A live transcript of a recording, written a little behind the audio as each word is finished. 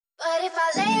But if I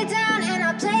lay down and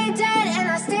I play dead and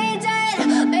I stay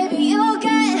dead, maybe you'll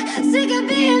get sick of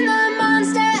being the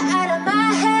monster out of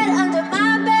my head, under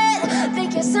my bed.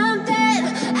 Think you're something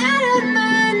out of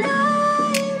my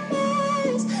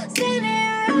nightmares,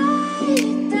 standing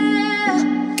right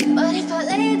there. But if I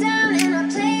lay down and I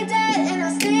play dead and I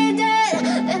stay dead,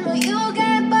 then will you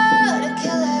get bored of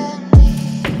killing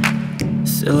me?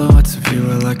 Silhouettes of you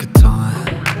are like a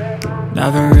taunt.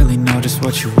 Never really know just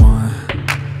what you want.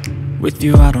 With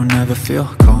you I don't ever feel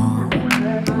calm.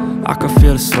 I can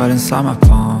feel the sweat inside my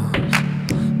palms.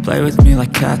 Play with me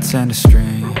like cats and a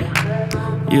string.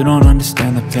 You don't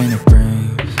understand the pain it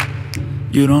brings.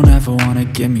 You don't ever wanna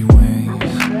give me wings.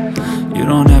 You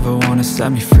don't ever wanna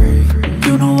set me free.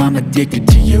 You know I'm addicted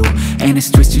to you, and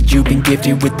it's twisted, you've been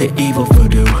gifted with the evil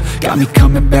voodoo. Got me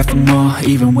coming back for more,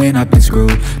 even when I've been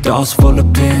screwed. Dolls full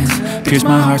of pins, pierce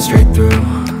my heart straight through.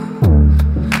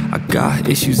 I got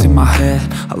issues in my head,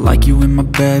 I like you in my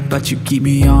bed, but you keep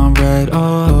me on red.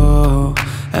 Oh,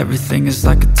 everything is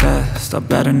like a test. I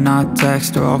better not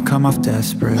text or I'll come off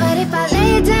desperate. But if I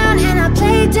lay down and I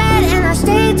play dead and I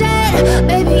stay dead,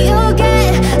 maybe you'll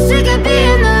get sick of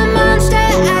being the monster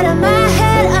out of my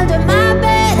head, under my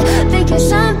bed. Think you're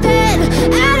something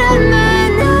out of my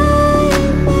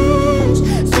nightmares,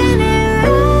 standing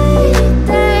right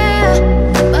there.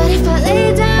 But if I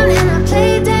lay down and I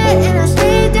play dead and I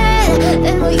stay dead,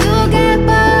 then will you get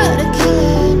bored of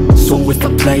killing me? So if I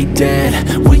play dead,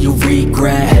 will you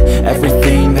regret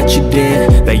everything that you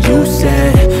did, that you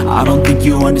said? I don't think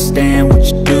you understand what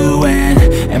you're doing,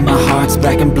 and my heart's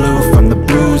black and blue from the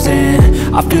bruising.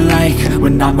 I feel like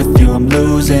when I'm with you I'm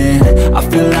losing. I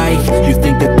feel like you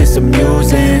think that this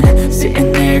amusing,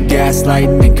 sitting there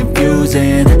gaslighting and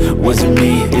confusing. Was it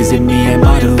me? Is it me? Am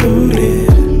I deluded?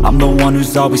 I'm the one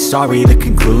who's always sorry, the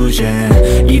conclusion,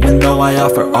 even though I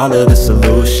offer all of the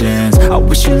solutions. I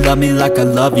wish you loved me like I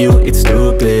love you, it's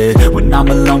stupid. When I'm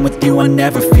alone with you I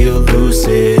never feel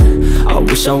lucid. I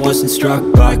wish I wasn't struck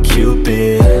by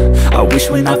Cupid. I wish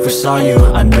when I first saw you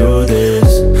I knew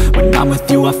this. When I'm with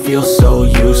you I feel so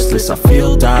useless, I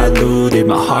feel diluted,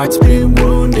 my heart's been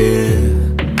wounded.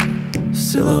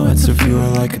 Silhouettes of you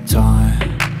are like a taunt.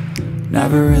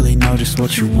 Never really know just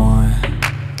what you want.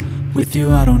 With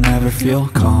you I don't ever feel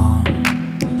calm.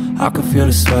 I can feel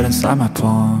the sweat inside my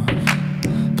palms.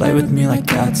 Play with me like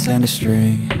cats and a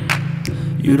string.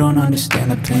 You don't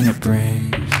understand the pain it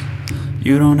brings.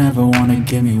 You don't ever wanna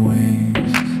give me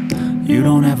wings. You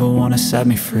don't ever wanna set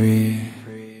me free.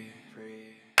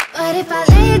 But if I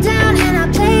lay down and I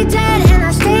play dead and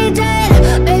I stay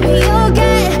dead, maybe you'll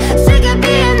get sick of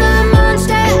being the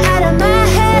monster out of my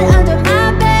head, under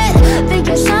my bed. Think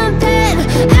you're something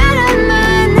out of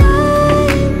my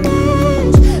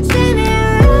nightmares,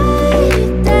 standing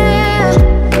right there.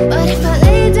 But if I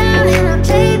lay down and I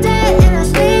play dead and I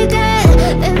stay dead,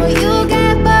 then will you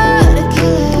get bored of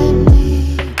killing me?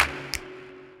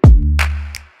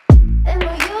 Then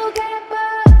will you get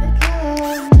bored of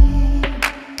killing me?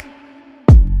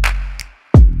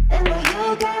 Then will you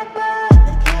get bored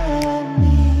of killing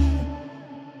me?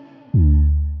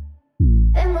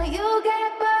 Then will you get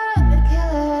bored of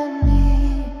killing me?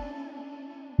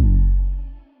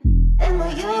 Then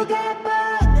will you get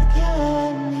bored of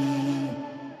killing me?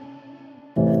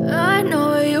 I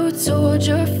know you told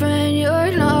your friend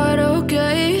you're not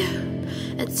okay,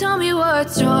 and tell me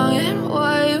what's wrong and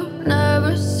why you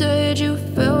never said you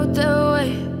felt that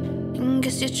way. And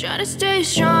guess you're trying to stay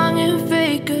strong and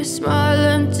fake a smile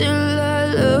until I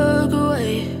look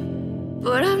away.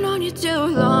 But I've known you too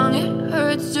long, it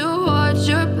hurts to watch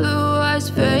your blue eyes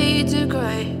fade to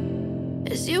gray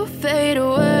as you fade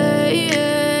away,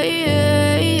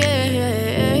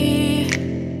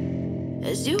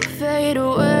 as you fade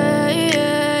away.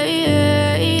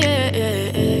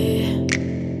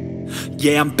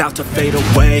 Yeah, I'm about to fade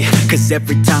away, cause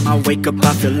every time I wake up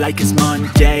I feel like it's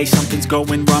Monday. Something's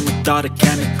going wrong with all the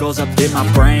chemicals up in my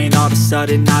brain. All of a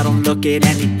sudden I don't look at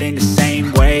anything the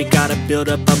same way. Got a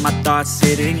buildup of my thoughts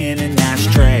sitting in an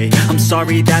ashtray. I'm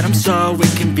sorry that I'm so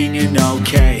inconvenient,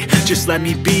 okay. Just let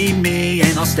me be me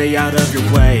and I'll stay out of your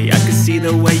way. I can see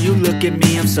the way you look at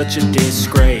me, I'm such a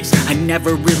disgrace. I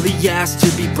never really asked to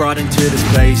be brought into this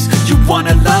place. You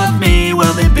wanna love me?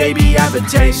 Well then baby I have a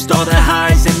taste. All the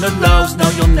highs and the lows, no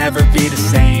you'll never be the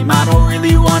same. I don't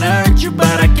really wanna hurt you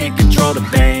but I can't control the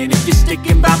pain. If you're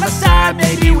sticking by my side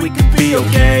maybe we could be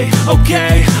okay.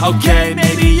 Okay,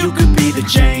 maybe you could be the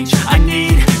change I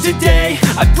need today.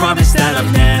 I promise that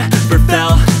I've never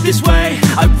felt this way.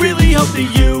 I really hope that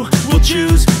you will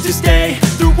choose to stay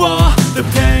through all the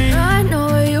pain. I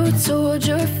know you told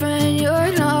your friend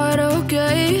you're not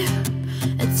okay,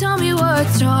 and tell me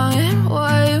what's wrong and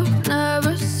why you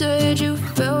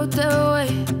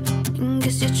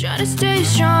to stay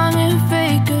strong and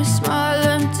fake a smile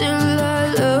until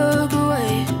I look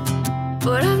away.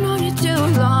 But I've known you too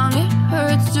long, it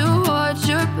hurts to watch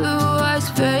your blue eyes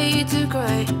fade to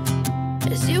gray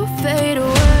as you fade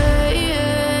away.